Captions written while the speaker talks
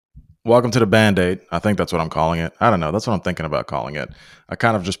Welcome to the Band-Aid. I think that's what I'm calling it. I don't know. That's what I'm thinking about calling it. I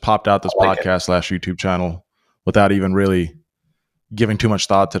kind of just popped out this I like it. podcast slash YouTube channel without even really giving too much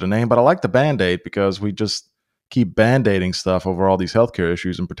thought to the name. But I like the Band-Aid because we just keep Band-Aiding stuff over all these healthcare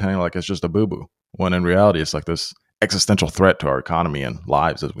issues and pretending like it's just a boo-boo, when in reality it's like this existential threat to our economy and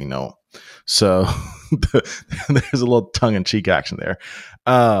lives as we know. So there's a little tongue-in-cheek action there.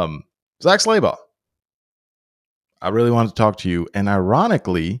 Zach Slabaugh, I really wanted to talk to you. And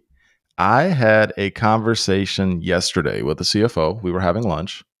ironically, I had a conversation yesterday with the CFO. We were having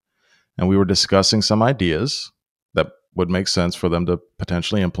lunch and we were discussing some ideas that would make sense for them to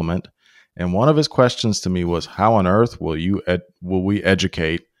potentially implement. And one of his questions to me was, "How on earth will we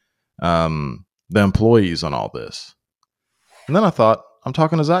educate the employees on all this?" And then I thought, I'm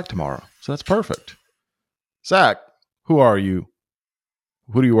talking to Zach tomorrow, so that's perfect. Zach, who are you?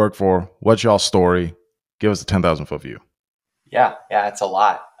 Who do you work for? What's y'all's story? Give us the 10,000-foot view. Yeah, it's a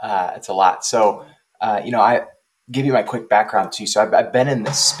lot. It's a lot. So, I give you my quick background too. So I've been in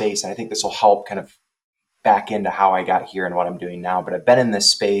this space, and I think this will help kind of back into how I got here and what I'm doing now. But I've been in this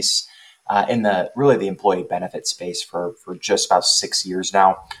space, in the employee benefit space for just about 6 years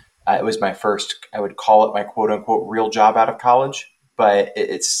now. It was my first, I would call it my quote unquote real job out of college, but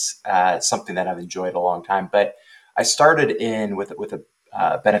it's something that I've enjoyed a long time. But I started in with a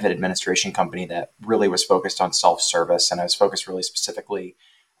benefit administration company that really was focused on self service, and I was focused really specifically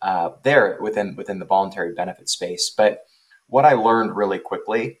there within the voluntary benefit space. But what I learned really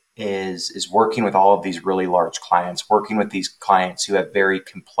quickly is working with all of these really large clients, working with these clients who have very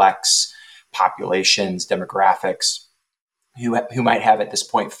complex populations, demographics, who might have at this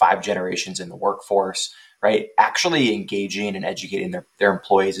point 5 generations in the workforce, right? Actually engaging and educating their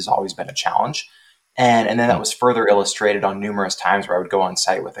employees has always been a challenge. And then that Hmm. was further illustrated on numerous times where I would go on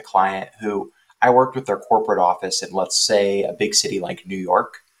site with a client who I worked with their corporate office in, let's say, a big city like New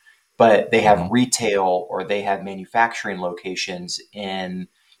York, but they have Mm-hmm. retail or they have manufacturing locations in,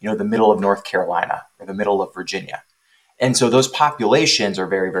 the middle of North Carolina or the middle of Virginia. And so those populations are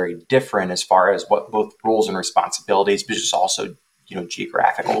very, very different as far as what both roles and responsibilities, but just also,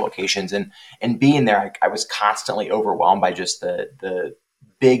 geographical locations. And being there, I was constantly overwhelmed by just the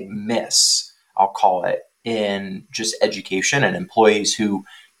big miss, I'll call it, in just education and employees who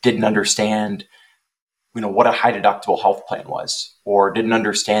didn't understand, what a high deductible health plan was, or didn't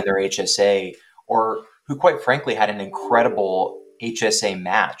understand their HSA, or who quite frankly had an incredible HSA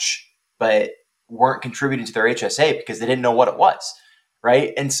match, but weren't contributing to their HSA because they didn't know what it was.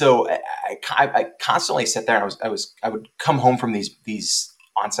 Right. And so I constantly sit there and I would come home from these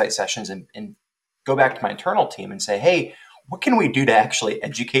on-site sessions and go back to my internal team and say, hey, what can we do to actually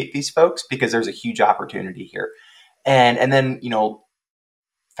educate these folks? Because there's a huge opportunity here. And then,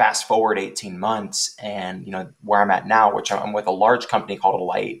 fast forward 18 months and, where I'm at now, which I'm with a large company called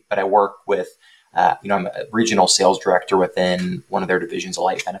Alight, but I work with, I'm a regional sales director within one of their divisions,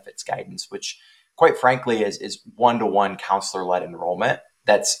 Alight Benefits Guidance, which quite frankly is one-to-one counselor-led enrollment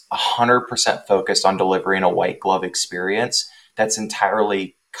that's 100% focused on delivering a white glove experience that's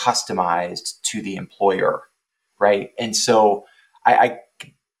entirely customized to the employer, right? And so I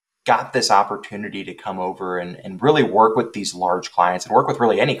got this opportunity to come over and really work with these large clients and work with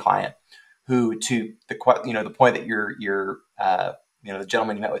really any client who, to the point that the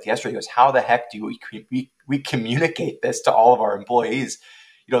gentleman you met with yesterday goes, how the heck do we communicate this to all of our employees?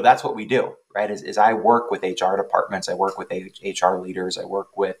 That's what we do, right? Is I work with HR departments, I work with HR leaders, I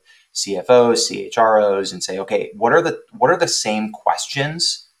work with CFOs, CHROs, and say, okay, what are the same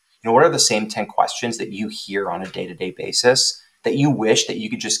questions? What are the same 10 questions that you hear on a day-to-day basis that you wish that you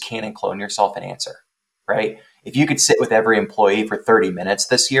could just can and clone yourself and answer, right? If you could sit with every employee for 30 minutes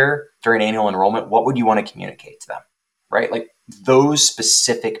this year during annual enrollment, what would you want to communicate to them, right? Like those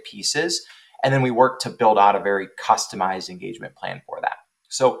specific pieces. And then we work to build out a very customized engagement plan for that.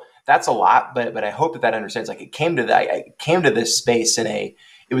 So that's a lot, but I hope that understands. Like I came to this space it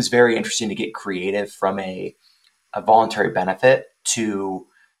was very interesting to get creative from a voluntary benefit to,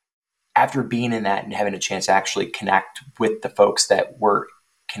 after being in that and having a chance to actually connect with the folks that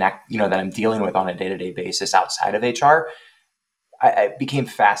I'm dealing with on a day-to-day basis outside of HR, I became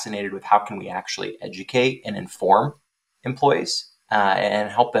fascinated with how can we actually educate and inform employees and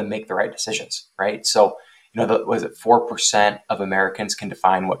help them make the right decisions, right? So, was it 4% of Americans can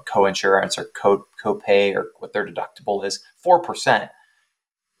define what co-insurance or co-pay or what their deductible is? 4%.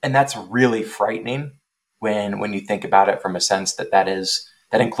 And that's really frightening when you think about it from a sense that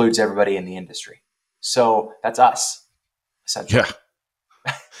includes everybody in the industry. So that's us, essentially,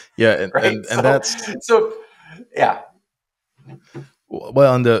 Yeah. Yeah. And, right? and, and that's, So yeah,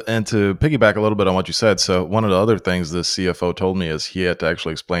 Well, and to piggyback a little bit on what you said, so one of the other things the CFO told me is he had to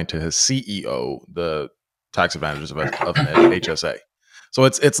actually explain to his CEO the tax advantages of an HSA. So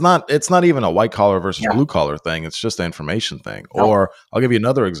it's not even a white collar versus Yeah. blue collar thing. It's just an information thing. No. Or I'll give you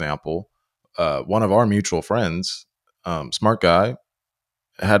another example. One of our mutual friends, smart guy,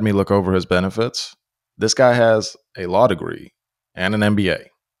 had me look over his benefits. This guy has a law degree and an MBA.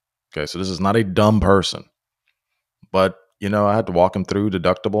 Okay, so this is not a dumb person. But I had to walk him through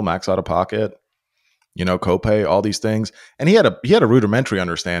deductible, max out of pocket, copay, all these things, and he had a rudimentary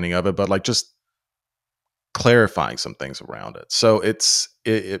understanding of it, but like just clarifying some things around it. So I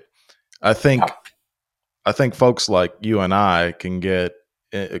Yeah. think I think folks like you and I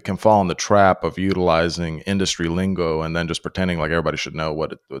can fall in the trap of utilizing industry lingo and then just pretending like everybody should know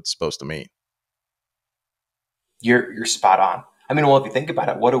what it's supposed to mean. You're spot on. I mean, well, if you think about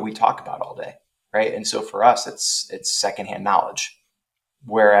it, what do we talk about all day, right? And so for us, it's secondhand knowledge.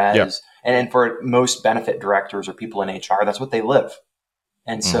 Yeah. Whereas, and for most benefit directors or people in HR, that's what they live.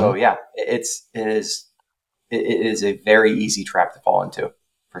 And Hmm. so, yeah, it is a very easy trap to fall into,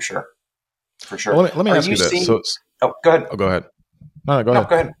 for sure, for Well, sure. let me Are ask you you this. So, seeing? Oh, go ahead. oh, go ahead. No, go No, ahead.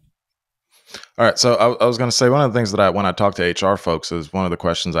 go ahead. All right. So I was going to say one of the things that when I talk to HR folks is one of the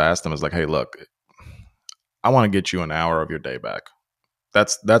questions I ask them is like, hey, look, I want to get you an hour of your day back.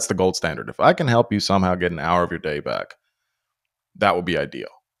 That's the gold standard. If I can help you somehow get an hour of your day back, that would be ideal.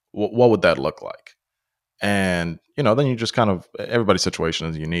 What would that look like? And then you just kind of everybody's situation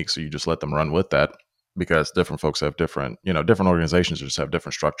is unique, so you just let them run with that because different folks have different organizations just have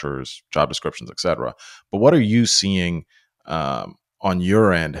different structures, job descriptions, etc. But what are you seeing on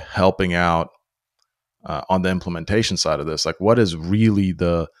your end helping out on the implementation side of this? Like, what is really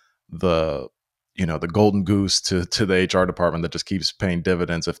the the golden goose to the HR department that just keeps paying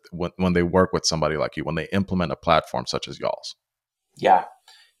dividends if when they work with somebody like you, when they implement a platform such as y'all's? Yeah,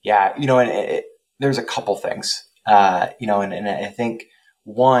 yeah. And there's a couple things. And I think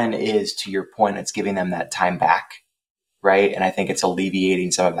one is to your point, it's giving them that time back, right? And I think it's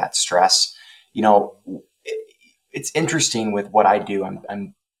alleviating some of that stress. You know, it's interesting with what I do.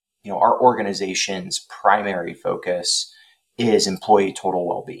 Our organization's primary focus is employee total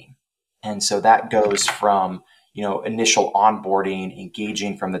well-being. And so that goes from, initial onboarding,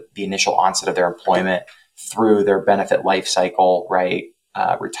 engaging from the initial onset of their employment through their benefit life cycle, right?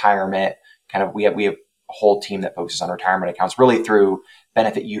 Retirement, kind of, we have a whole team that focuses on retirement accounts, really through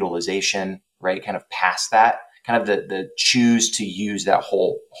benefit utilization, right? Kind of past that, kind of the choose to use that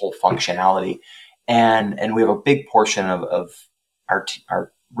whole functionality. And we have a big portion of our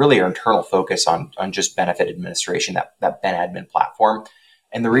really our internal focus on just benefit administration, that Ben Admin platform.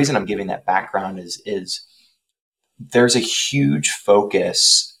 And the reason I'm giving that background is there's a huge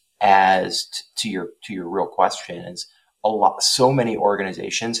focus as to your real question is so many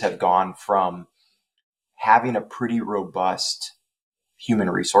organizations have gone from having a pretty robust human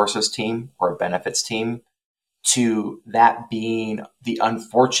resources team or a benefits team to that being the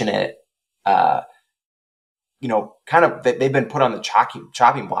unfortunate uh, kind of they've been put on the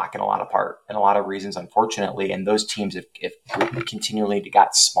chopping block in a lot of reasons, unfortunately. And those teams have continually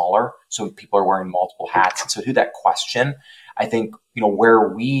got smaller, so people are wearing multiple hats. And so, to that question, I think where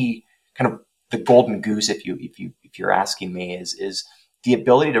we kind of the golden goose, if you're asking me, is the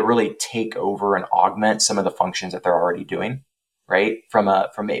ability to really take over and augment some of the functions that they're already doing, right?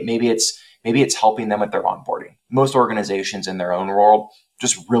 Maybe it's helping them with their onboarding. Most organizations in their own world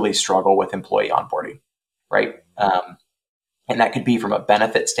just really struggle with employee onboarding, right? And that could be from a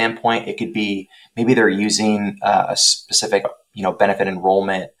benefit standpoint. It could be maybe they're using a specific, benefit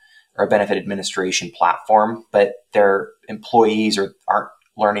enrollment or a benefit administration platform, but their employees aren't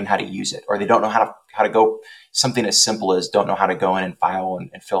learning how to use it, or they don't know how to go. Something as simple as don't know how to go in and file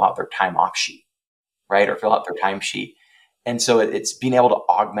and fill out their time off sheet, right, or fill out their time sheet. And so it's being able to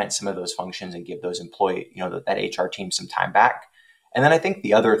augment some of those functions and give those that HR team some time back. And then I think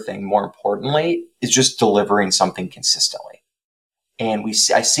the other thing, more importantly, is just delivering something consistently. And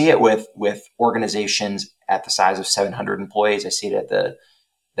I see it with organizations at the size of 700 employees. I see it at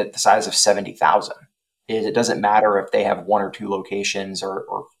the size of 70,000. It doesn't matter if they have one or two locations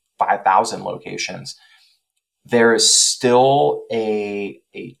or 5,000 locations. There is still a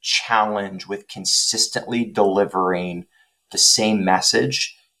challenge with consistently delivering the same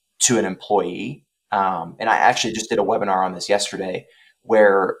message to an employee. And I actually just did a webinar on this yesterday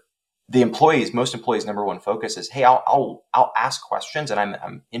where most employees' number one focus is, hey, I'll ask questions and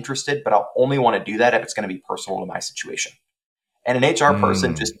I'm interested, but I'll only want to do that if it's going to be personal to my situation. And an HR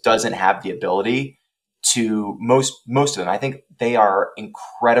person Mm. just doesn't have the ability to most of them. I think they are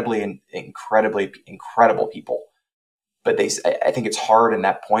incredibly incredible people, but I think it's hard in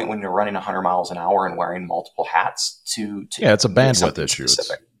that point when you're running 100 miles an hour and wearing multiple hats to Yeah, it's a make bandwidth something issue.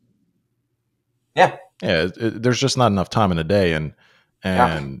 specific. Yeah, Yeah, there's just not enough time in a day,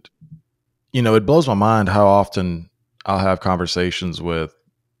 yeah, and it blows my mind how often I'll have conversations with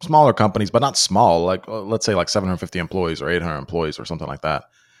smaller companies, but not small, like let's say like 750 employees or 800 employees or something like that.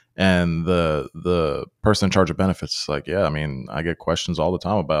 And the person in charge of benefits is like, yeah, I mean, I get questions all the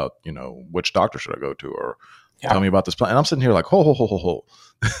time about, which doctor should I go to, or tell yeah. me about this plan. And I'm sitting here like, ho.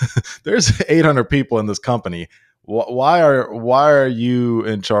 There's 800 people in this company. Why are you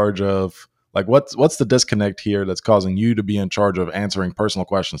in charge of, like, what's the disconnect here that's causing you to be in charge of answering personal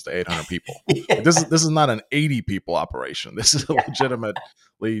questions to 800 people? Like, this is not an 80 people operation. This is a Yeah,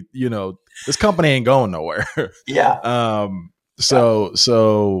 legitimately, this company ain't going nowhere. yeah, um, yeah,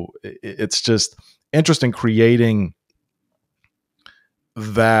 so it's just interesting creating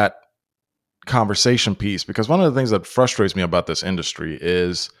that conversation piece, because one of the things that frustrates me about this industry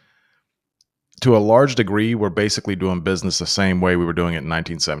is, to a large degree, we're basically doing business the same way we were doing it in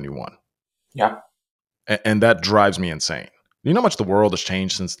 1971. yeah, And that drives me insane. You know how much the world has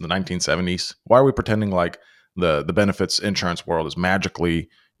changed since the 1970s? Why are we pretending like the benefits insurance world is magically,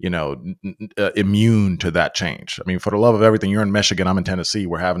 immune to that change? I mean, for the love of everything, you're in Michigan, I'm in Tennessee,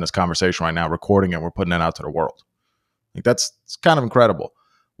 we're having this conversation right now, recording it, we're putting it out to the world. Like, it's kind of incredible.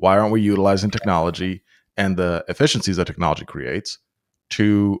 Why aren't we utilizing technology and the efficiencies that technology creates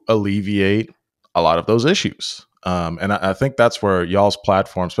to alleviate a lot of those issues? And I think that's where y'all's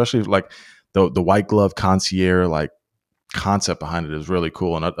platform, especially like the white glove concierge like concept behind it, is really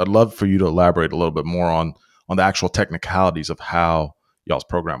cool. And I'd love for you to elaborate a little bit more on the actual technicalities of how y'all's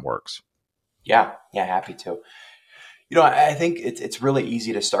program works. yeah, yeah. Happy to. I think it's really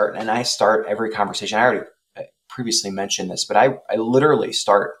easy to start, and I start every conversation. I already previously mentioned this, but I literally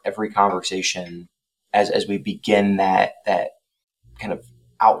start every conversation as we begin that kind of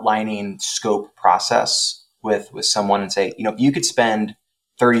outlining scope process with someone and say, if you could spend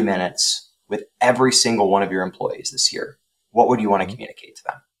 30 minutes with every single one of your employees this year, what would you want to Mm-hmm. communicate to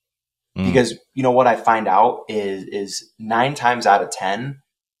them? Mm, Because what I find out is 9 times out of 10,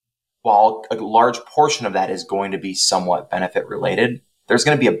 while a large portion of that is going to be somewhat benefit related, there's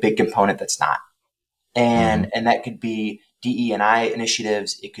going to be a big component that's not. mm-hmm. And that could be DE&I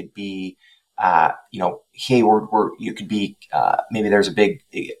initiatives. It could be, hey, you could be, maybe there's a big,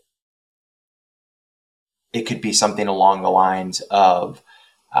 it could be something along the lines of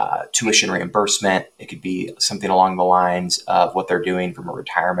tuition reimbursement. It could be something along the lines of what they're doing from a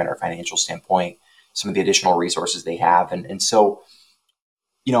retirement or financial standpoint, some of the additional resources they have. And so,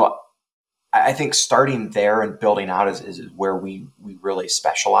 you know, I think starting there and building out is where we really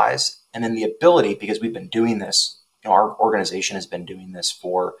specialize. And then the ability, because we've been doing this, our organization has been doing this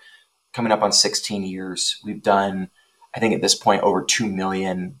for coming up on 16 years. We've done, I think at this point, over 2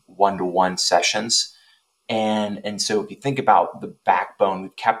 million one-to-one sessions. And so if you think about the backbone,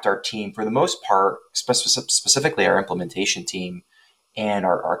 we've kept our team for the most part, specifically our implementation team and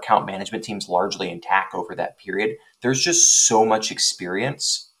our account management teams largely intact over that period. There's just so much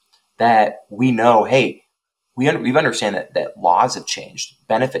experience that we know, hey, we understand that laws have changed,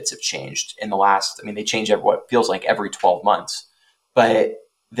 benefits have changed in the last, I mean, they change what feels like every 12 months, but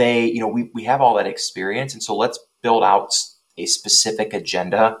we have all that experience. And so let's build out a specific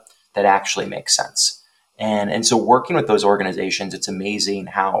agenda that actually makes sense. And so working with those organizations, it's amazing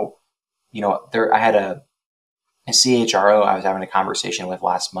how, I had a CHRO I was having a conversation with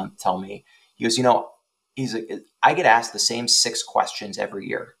last month tell me, he goes, I get asked the same 6 questions every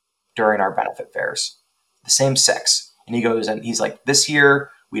year during our benefit fairs, the same 6. And he goes, and he's like, this year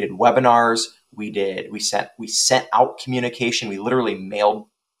we did webinars, we sent out communication, we literally mailed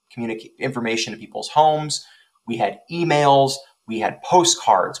information to people's homes, we had emails, we had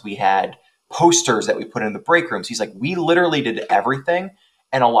postcards, we had posters that we put in the break rooms. He's like, we literally did everything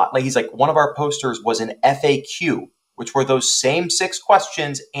and a lot. Like he's like, one of our posters was an FAQ, which were those same 6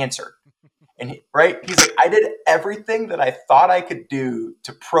 questions answered. And right, he's like, I did everything that I thought I could do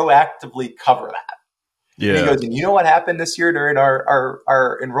to proactively cover that. And he Yeah. goes, and you know what happened this year during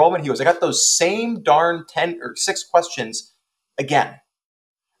our enrollment? He goes, I got those same darn 10 or 6 questions again.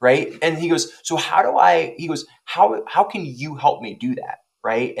 Right. And he goes, so he goes, how can you help me do that?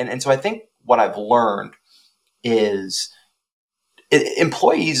 Right. And so I think what I've learned is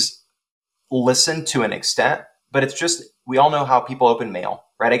employees listen to an extent, but it's just, we all know how people open mail,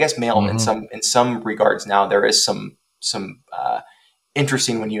 right? I guess mail in Mm-hmm. some regards now there is some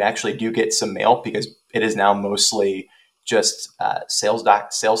interesting when you actually do get some mail because it is now mostly just sales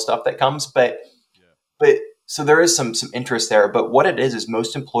stuff that comes, but So there is some interest there, but what it is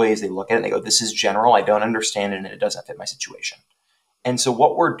most employees, they look at it and they go, "This is general. I don't understand it, and it doesn't fit my situation." And so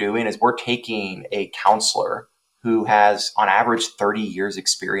what we're doing is we're taking a counselor who has on average 30 years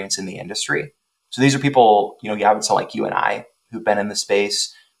experience in the industry. So these are people, I would say like you and I who've been in the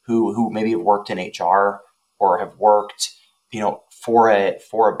space, who maybe have worked in HR or have worked, for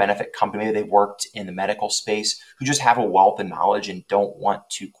a benefit company. Maybe they've worked in the medical space, who just have a wealth of knowledge and don't want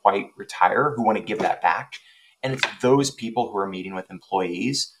to quite retire, who want to give that back. And it's those people who are meeting with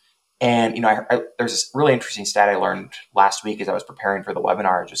employees. And there's this really interesting stat I learned last week as I was preparing for the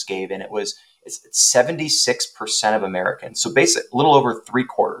webinar I just gave, and it's 76% of Americans, so basically a little over three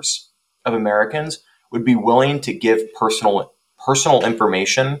quarters of Americans would be willing to give personal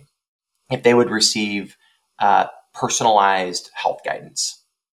information if they would receive personalized health guidance.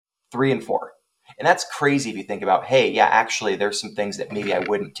 3 and 4, and that's crazy if you think about, hey, yeah, actually, there's some things that maybe I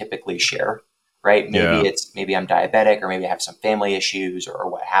wouldn't typically share, right? Yeah. Maybe I'm diabetic, or maybe I have some family issues, or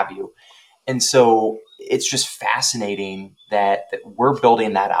what have you. And so it's just fascinating that we're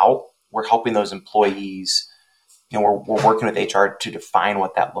building that out. We're helping those employees. We're working with HR to define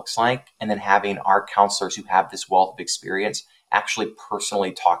what that looks like, and then having our counselors who have this wealth of experience actually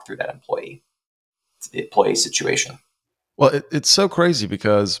personally talk through that employee situation. Well, it's so crazy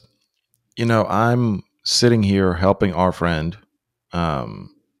because, I'm sitting here helping our friend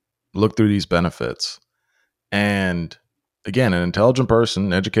um, look through these benefits. And again, an intelligent person,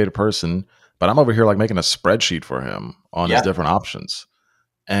 an educated person, but I'm over here like making a spreadsheet for him on his Yeah. different options.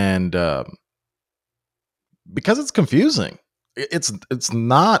 And because it's confusing. It's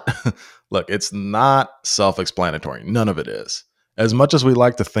not look, it's not self-explanatory. None of it is. As much as we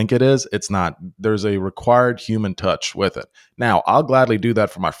like to think it is, it's not. There's a required human touch with it. Now, I'll gladly do that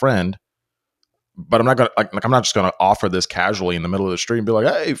for my friend, but I'm not gonna like I'm not just gonna offer this casually in the middle of the street and be like,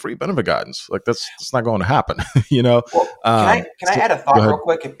 "Hey, free benefit guidance." Like that's not going to happen, you know. Well, can I So add a go thought ahead. real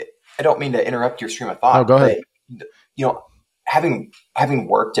quick? I don't mean to interrupt your stream of No, thought, go ahead. but having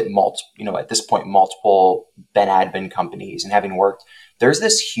worked at at this point, multiple Ben admin companies, and having worked, there's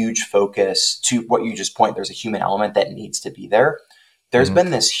this huge focus to what you just point. There's a human element that needs to be there. There's Hmm.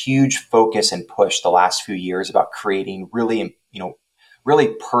 been this huge focus and push the last few years about creating really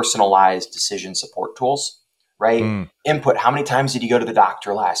personalized decision support tools, right? Mm, Input, how many times did you go to the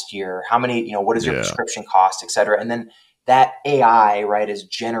doctor last year? How many, what is your yeah. prescription cost, et cetera? And then that AI, right, is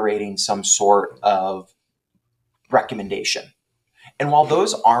generating some sort of recommendation. And while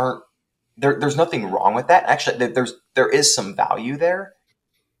those aren't there's nothing wrong with that. Actually, there is some value there.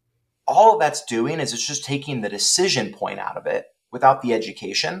 All of that's doing is it's just taking the decision point out of it without the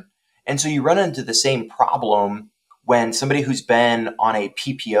education. And so you run into the same problem when somebody who's been on a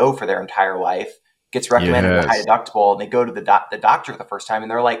PPO for their entire life gets recommended a high Yes. deductible, and they go to the doctor the first time and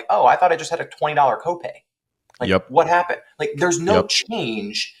they're like, "Oh, I thought I just had a $20 copay. Like, Yep. what happened?" Like, there's no Yep.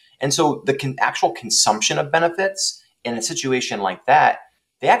 change. And so the actual consumption of benefits in a situation like that,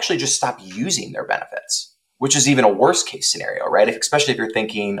 they actually just stop using their benefits, which is even a worst case scenario, right? Especially if you're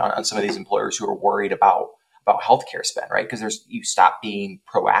thinking on some of these employers who are worried about healthcare spend, right? Because you stop being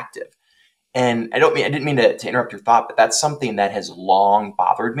proactive. And I didn't mean to interrupt your thought, but that's something that has long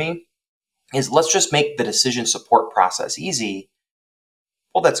bothered me. Is let's just make the decision support process easy.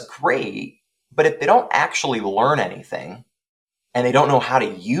 Well, that's great, but if they don't actually learn anything and they don't know how to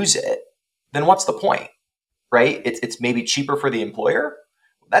use it, then what's the point, right? It's maybe cheaper for the employer.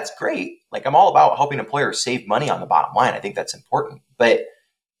 That's great. Like, I'm all about helping employers save money on the bottom line. I think that's important. But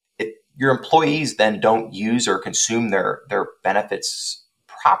if your employees then don't use or consume their benefits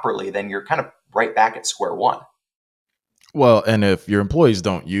properly, then you're kind of right back at square one. Well, and if your employees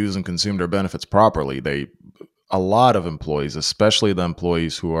don't use and consume their benefits properly, a lot of employees, especially the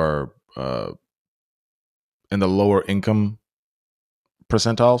employees who are in the lower income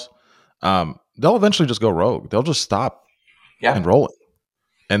percentiles, they'll eventually just go rogue. They'll just stop Yeah. enrolling,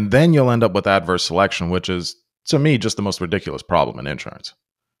 and then you'll end up with adverse selection, which is to me just the most ridiculous problem in insurance.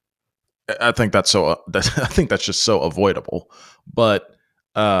 I think that's so. I think that's just so avoidable. But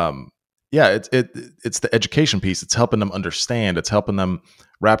um, yeah, it's the education piece. It's helping them understand. It's helping them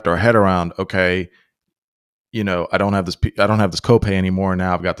wrap their head around. Okay, I don't have I don't have this copay anymore.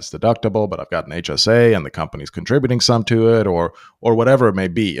 Now I've got this deductible, but I've got an HSA, and the company's contributing some to it, or whatever it may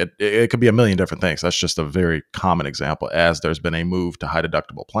be. It could be a million different things. That's just a very common example. As there's been a move to high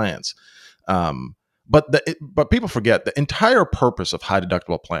deductible plans. Um, but people forget the entire purpose of high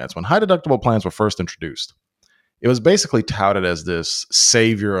deductible plans. When high deductible plans were first introduced, it was basically touted as this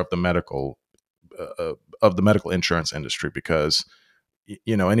savior of the medical insurance industry because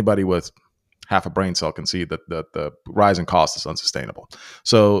anybody with half a brain cell can see that the rising cost is unsustainable.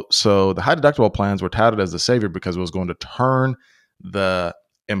 So the high deductible plans were touted as the savior because it was going to turn the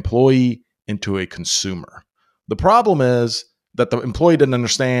employee into a consumer. The problem is that the employee didn't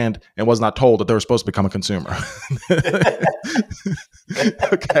understand and was not told that they were supposed to become a consumer.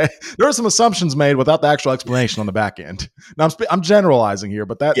 Okay, there are some assumptions made without the actual explanation on the back end. Now I'm generalizing here,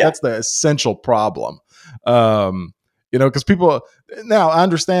 but Yeah. that's the essential problem. Because people now I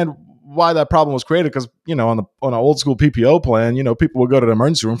understand why that problem was created because on an old school PPO plan, people would go to the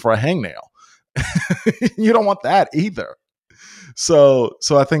emergency room for a hangnail. You don't want that either. So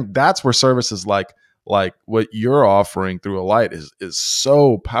I think that's where services like what you're offering through Alight is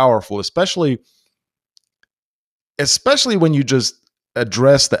so powerful, especially when you just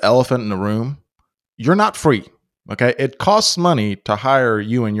address the elephant in the room. You're not free. Okay. It costs money to hire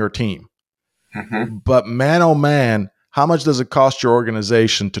you and your team. Mm-hmm. But man, oh man, how much does it cost your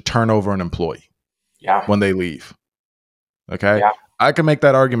organization to turn over an employee Yeah. when they leave? Okay. Yeah. I can make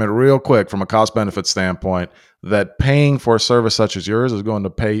that argument real quick from a cost benefit standpoint that paying for a service such as yours is going to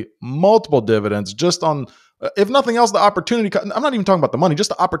pay multiple dividends just on, if nothing else, the opportunity. I'm not even talking about the money, just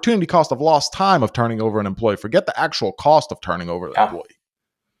the opportunity cost of lost time of turning over an employee. Forget the actual cost of turning over the Yeah. employee.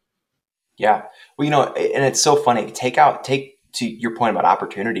 Yeah. Well, and it's so funny. Take to your point about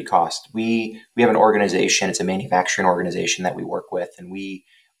opportunity cost. We have an organization. It's a manufacturing organization that we work with, and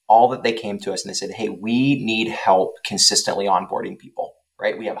all that they came to us and they said, "Hey, we need help consistently onboarding people.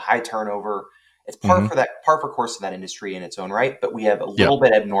 Right? We have high turnover. It's Mm-hmm. par for course of that industry in its own right, but we have a Yeah. little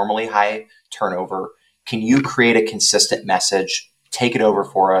bit abnormally high turnover. Can you create a consistent message? Take it over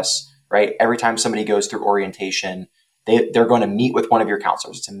for us. Right? Every time somebody goes through orientation." They're going to meet with one of your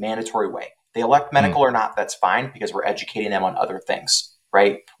counselors. It's a mandatory way. They elect Mm. medical or not, that's fine because we're educating them on other things,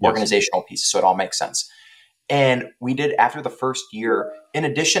 right? Yes. Organizational pieces. So it all makes sense. And we did after the first year, in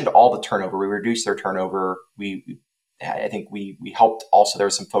addition to all the turnover, we reduced their turnover. I think we helped also, there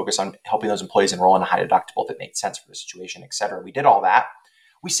was some focus on helping those employees enroll in a high deductible that made sense for the situation, et cetera. We did all that.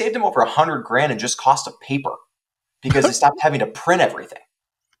 We saved them over $100,000 in just cost of paper because they stopped having to print everything.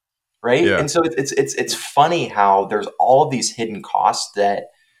 Right. Yeah. And so it's funny how there's all of these hidden costs that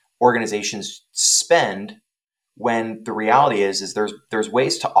organizations spend when the reality is there's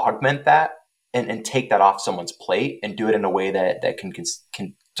ways to augment that and take that off someone's plate and do it in a way that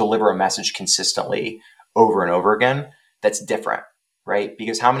can deliver a message consistently over and over again that's different, right?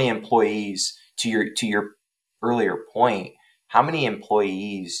 Because how many employees, to your earlier point, how many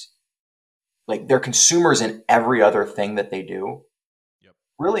employees, like, they're consumers in every other thing that they do, Yep.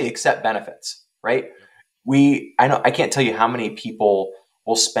 really accept benefits, right? Yep. I know I can't tell you how many people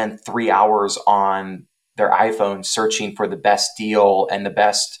will spend 3 hours on their iPhone searching for the best deal and the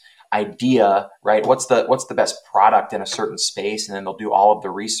best idea, right? What's the best product in a certain space, and then they'll do all of the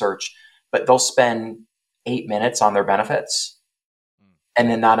research, but they'll spend 8 minutes on their benefits Mm. and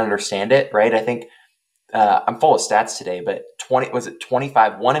then not understand it, right? I think I'm full of stats today, but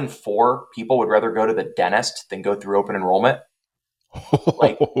 25? 1 in 4 people would rather go to the dentist than go through open enrollment.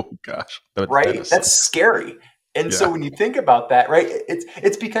 Like, Oh gosh, that right? is That's scary. And so yeah. when you think about that, right,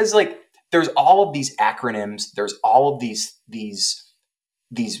 it's because, like, there's all of these acronyms, there's all of these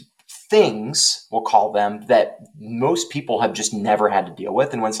things, we'll call them, that most people have just never had to deal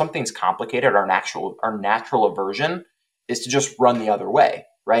with. And when something's complicated, our natural aversion is to just run the other way,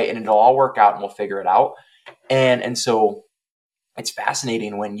 right? And it'll all work out and we'll figure it out. And so it's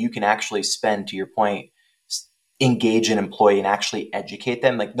fascinating when you can actually spend, to your point, engage an employee and actually educate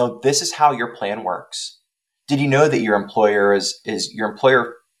them. Like, no, this is how your plan works. Did you know that your employer is your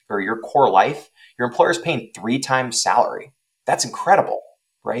employer, or your core life? Your employer is paying 3 times salary. That's incredible,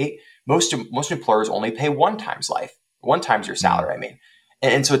 right? Most employers only pay 1 times life, 1 times your Mm. salary. I mean,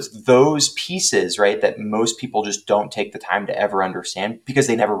 and so it's those pieces, right, that most people just don't take the time to ever understand because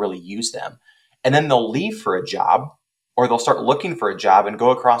they never really use them. And then they'll leave for a job, or they'll start looking for a job and go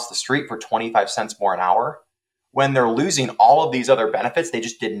across the street for 25 cents more an hour when they're losing all of these other benefits they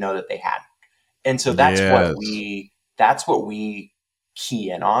just didn't know that they had. And so Yes. that's what we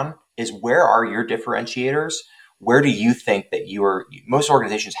key in on, is where are your differentiators? Where do you think that most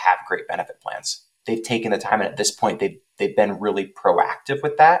organizations have great benefit plans. They've taken the time, and at this point they've been really proactive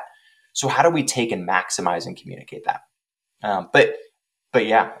with that. So how do we take and maximize and communicate that? But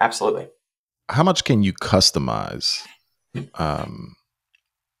yeah, absolutely. How much can you customize um,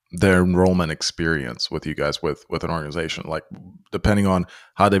 their enrollment experience with you guys with an organization? Like depending on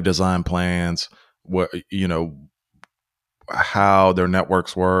how they've designed plans, what how their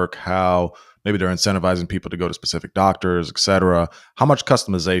networks work, how maybe they're incentivizing people to go to specific doctors, et cetera. How much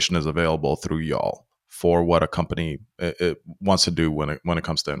customization is available through y'all for what a company it wants to do when it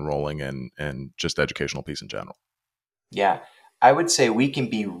comes to enrolling and just the educational piece in general? Yeah. I would say we can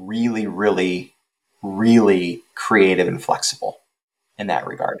be really, really, really creative and flexible in that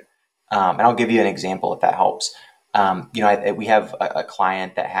regard. And I'll give you an example if that helps. We have a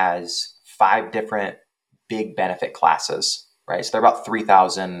client that has five different big benefit classes, right? So they're about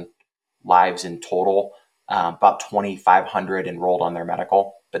 3,000 lives in total, about 2,500 enrolled on their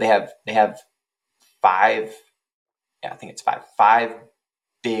medical, but they have five, yeah, I think it's five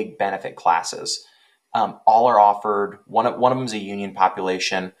big benefit classes. All are offered. One of them is a union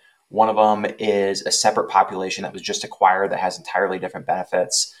population. One of them is a separate population that was just acquired that has entirely different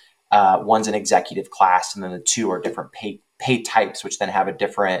benefits. One's an executive class, and then the two are different pay types, which then have a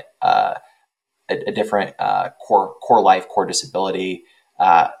different core life, core disability,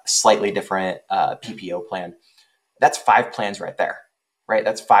 slightly different PPO plan. That's five plans right there, right?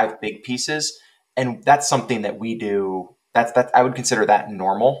 That's five big pieces, and that's something that we do. That's I would consider that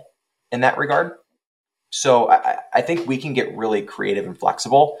normal in that regard. So I think we can get really creative and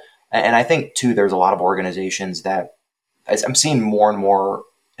flexible. And I think too, there's a lot of organizations that as I'm seeing more and more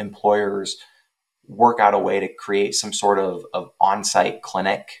employers work out a way to create some sort of on-site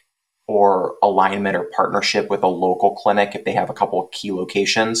clinic or alignment or partnership with a local clinic if they have a couple of key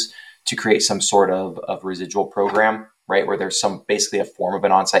locations to create some sort of residual program, right? Where there's some basically a form of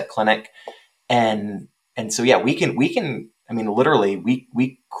an on-site clinic. And so yeah, we can I mean literally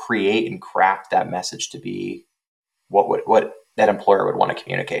we create and craft that message to be what that employer would want to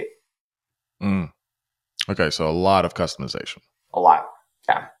communicate. Mm. Okay, so a lot of customization. A lot.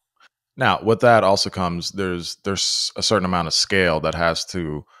 Yeah. Now, with that also comes there's a certain amount of scale that has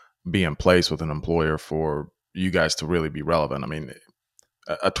to be in place with an employer for you guys to really be relevant. I mean,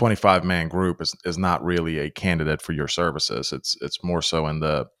 a 25-man group is not really a candidate for your services. It's more so in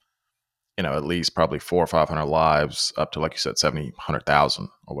the at least probably 400 or 500 lives up to, like you said, 70, 100,000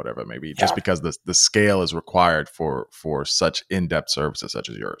 or whatever it may be, just Yeah. because the scale is required for such in-depth services such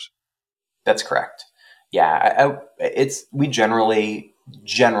as yours. That's correct. Yeah, it's we generally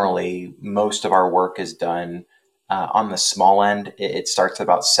most of our work is done on the small end. It starts at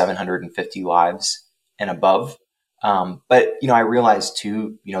about 750 lives and above. But I realized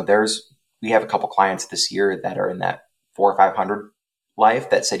too, we have a couple clients this year that are in that 400 or 500 life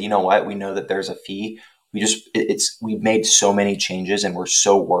that said, you know what, we know that there's a fee. We've made so many changes and we're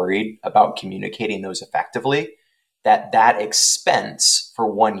so worried about communicating those effectively that expense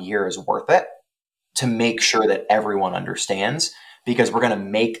for 1 year is worth it to make sure that everyone understands because we're going to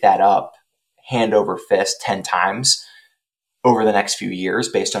make that up hand over fist 10 times over the next few years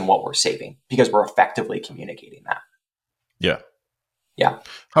based on what we're saving because we're effectively communicating that. Yeah. Yeah.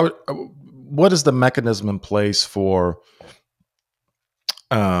 What is the mechanism in place for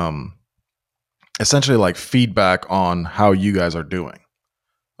um, essentially like feedback on how you guys are doing?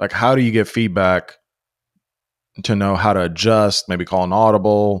 Like, how do you get feedback to know how to adjust, maybe call an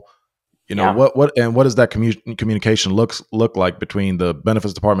audible? Yeah. What does that communication look like between the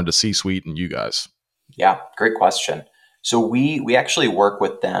benefits department, the C-suite, and you guys? Yeah. Great question. So we actually work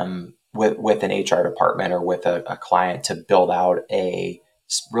with them with an HR department or with a client to build out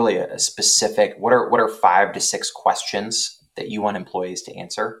really a specific what are 5 to 6 questions that you want employees to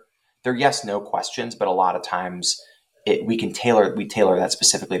answer. They're yes no questions, but a lot of times we tailor that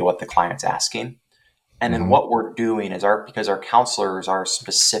specifically to what the client's asking. And then Mm-hmm. what we're doing is because our counselors are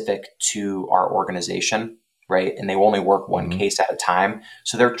specific to our organization, right? And they only work one Mm-hmm. case at a time.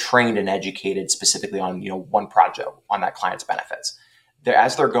 So they're trained and educated specifically on, one project on that client's benefits.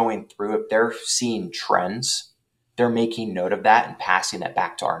 As they're going through it, they're seeing trends. They're making note of that and passing that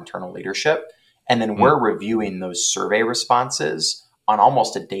back to our internal leadership. And then Mm. we're reviewing those survey responses on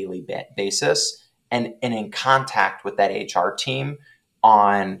almost a daily basis and in contact with that HR team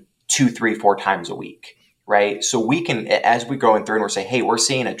on 2, 3, 4 times a week, right? So we can, as we go in through and we're saying, hey, we're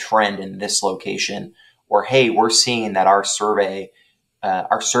seeing a trend in this location, or hey, we're seeing that our survey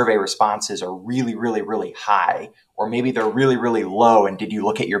responses are really, really, really high, or maybe they're really, really low. And did you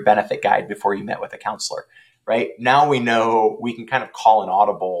look at your benefit guide before you met with a counselor? Right now, we know we can kind of call an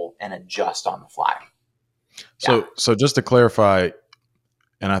audible and adjust on the fly. Yeah, So just to clarify,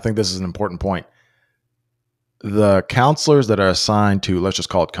 and I think this is an important point, the counselors that are assigned to, let's just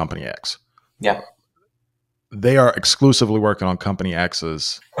call it Company X, yeah, they are exclusively working on Company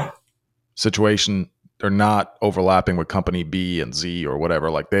X's situation. They're not overlapping with Company B and Z or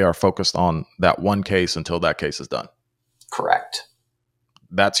whatever. Like, they are focused on that one case until that case is done. correct.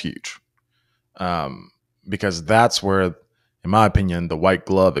 That's huge, because that's where, in my opinion, the white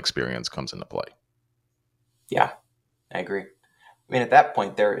glove experience comes into play. Yeah, I agree. I mean, at that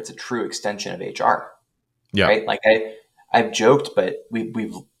point, there it's a true extension of HR. Yeah. right? Like I've joked, but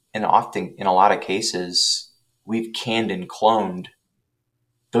we've and often in a lot of cases we've canned and cloned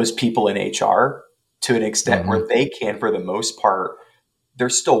those people in HR to an extent Hmm. where they can, for the most part,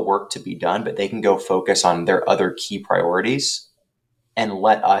 there's still work to be done, but they can go focus on their other key priorities and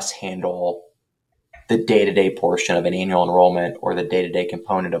let us handle the day to day portion of an annual enrollment or the day to day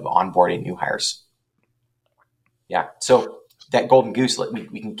component of onboarding new hires. Yeah. So that golden goose,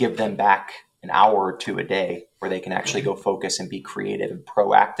 we can give them back an hour or two a day where they can actually go focus and be creative and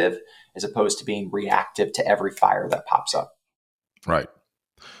proactive as opposed to being reactive to every fire that pops up. Right.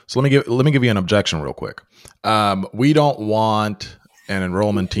 So let me give you an objection real quick. We don't want an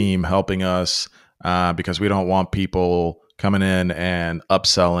enrollment team helping us because we don't want people coming in and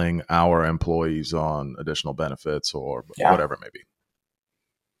upselling our employees on additional benefits or Yeah. whatever it may be.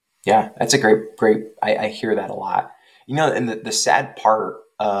 Yeah. That's a great, I hear that a lot. And the sad part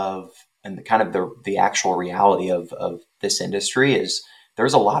of, and the kind of the actual reality of this industry is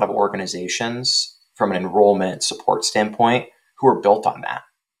there's a lot of organizations from an enrollment support standpoint who are built on that,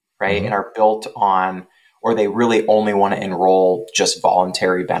 right? Hmm. And are built on, or they really only want to enroll just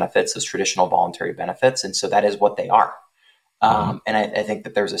voluntary benefits, those traditional voluntary benefits. And so that is what they are. Hmm. And I think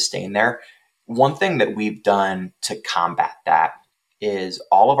that there's a stain there. One thing that we've done to combat that is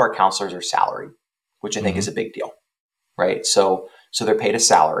all of our counselors are salaried, which I think Hmm. is a big deal, right? So they're paid a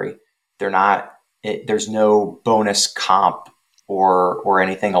salary. They're not. There's no bonus comp or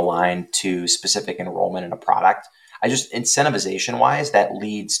anything aligned to specific enrollment in a product. I just incentivization wise, that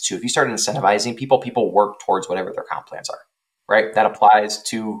leads to, if you start incentivizing people, people work towards whatever their comp plans are, right? That applies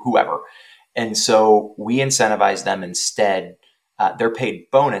to whoever. And so we incentivize them instead. They're paid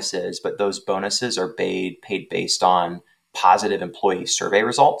bonuses, but those bonuses are paid based on positive employee survey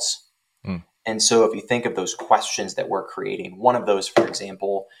results. Mm. And so if you think of those questions that we're creating, one of those, for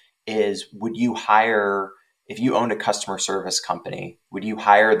example, is would you hire, if you owned a customer service company, would you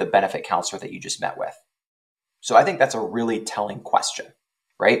hire the benefit counselor that you just met with? So I think that's a really telling question,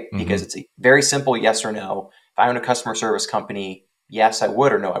 right? Because Hmm. it's a very simple yes or no. If I own a customer service company, yes, I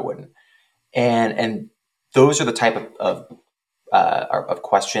would, or no, I wouldn't. And those are the type of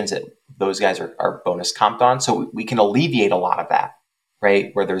questions that those guys are bonus comped on. So we can alleviate a lot of that, right?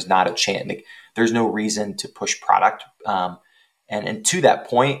 Where there's not a chance, like, there's no reason to push product. And to that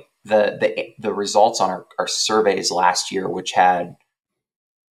point, the results on our surveys last year, which had,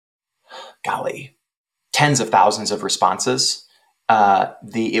 golly, tens of thousands of responses,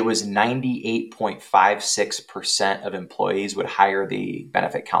 it was 98.56% of employees would hire the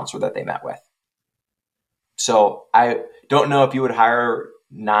benefit counselor that they met with. So I don't know if you would hire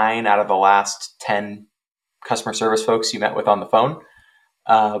 9 out of the last 10 customer service folks you met with on the phone,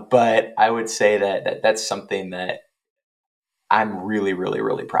 but I would say that's something that I'm really, really,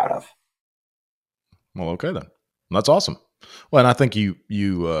 really proud of. Well, okay then. That's awesome. Well, and I think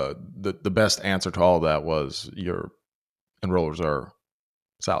the best answer to all that was your enrollers are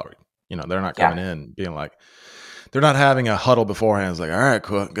salaried. They're not Yeah, coming in being like, they're not having a huddle beforehand. It's like, all right,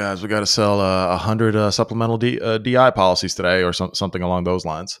 cool, guys, we got to sell 100 supplemental DI policies today, or something along those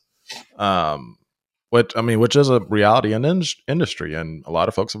lines. Um, which is a reality in industry, and a lot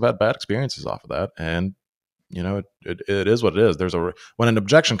of folks have had bad experiences off of that. And it is what it is. When an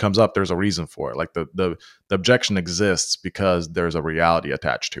objection comes up, there's a reason for it. Like the objection exists because there's a reality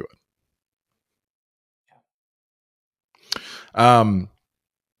attached to it. Um,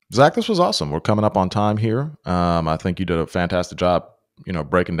 Zach, this was awesome. We're coming up on time here. I think you did a fantastic job,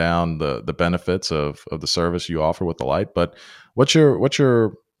 breaking down the benefits of the service you offer with Alight. But what's your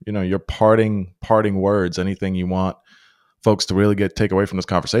your parting words? Anything you want folks to really take away from this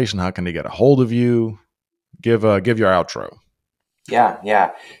conversation? How can they get a hold of you? Give your outro.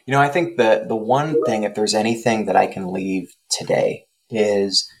 yeah. I think the one thing, if there's anything that I can leave today,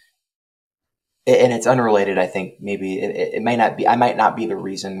 is, and it's unrelated. I think maybe it may not be. I might not be the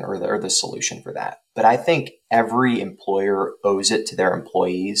reason or the solution for that. But I think every employer owes it to their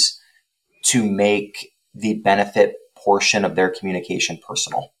employees to make the benefit portion of their communication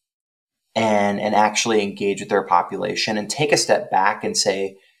personal, and actually engage with their population and take a step back and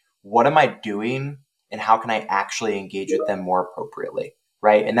say, what am I doing and how can I actually engage with them more appropriately,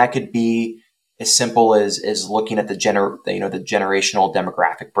 right? And that could be as simple as looking at the generational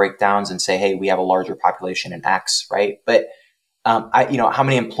demographic breakdowns and say, hey, we have a larger population in X, right? But how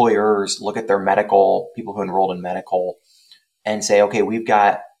many employers look at their medical people who enrolled in medical and say, okay, we've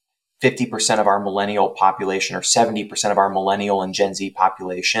got 50% of our millennial population or 70% of our millennial and Gen Z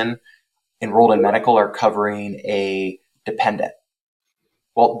population enrolled in medical are covering a dependent.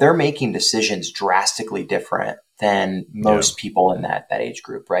 Well, they're making decisions drastically different than Yeah. most people in that age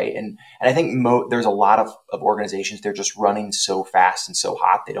group, right? And I think there's a lot of organizations, they're just running so fast and so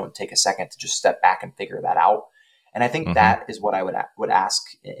hot, they don't take a second to just step back and figure that out. And I think Hmm. that is what I would ask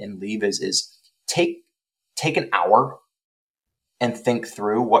and leave is take an hour and think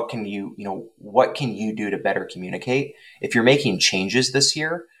through what can you do to better communicate. If you're making changes this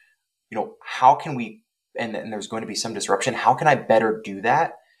year, how can we, and there's going to be some disruption, how can I better do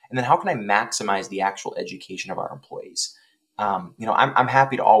that? And then how can I maximize the actual education of our employees? I'm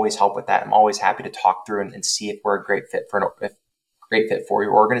happy to always help with that. I'm always happy to talk through and see if we're a great fit for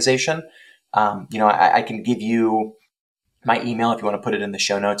your organization. I can give you my email if you want to put it in the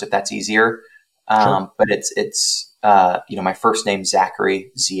show notes, if that's easier. Sure. But it's my first name,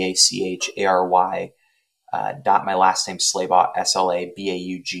 Zachary, Zachary, dot my last name, Slabaugh,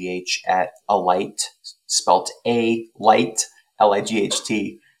 Slabaugh, at Alight, spelt A light, Light,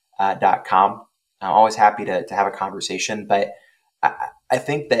 .com. I'm always happy to have a conversation, but I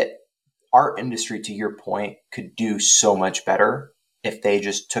think that our industry, to your point, could do so much better if they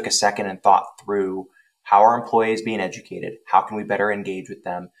just took a second and thought through how our employees being educated, how can we better engage with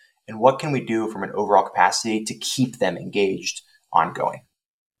them, and what can we do from an overall capacity to keep them engaged ongoing.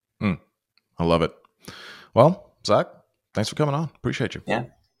 Mm, I love it. Well, Zach, thanks for coming on. Appreciate you. Yeah,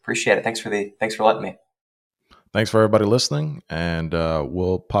 appreciate it. Thanks for letting me. Thanks for everybody listening, and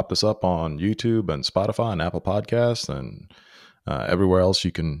we'll pop this up on YouTube and Spotify and Apple Podcasts and everywhere else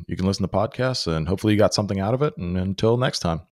you can listen to podcasts. And hopefully, you got something out of it. And until next time.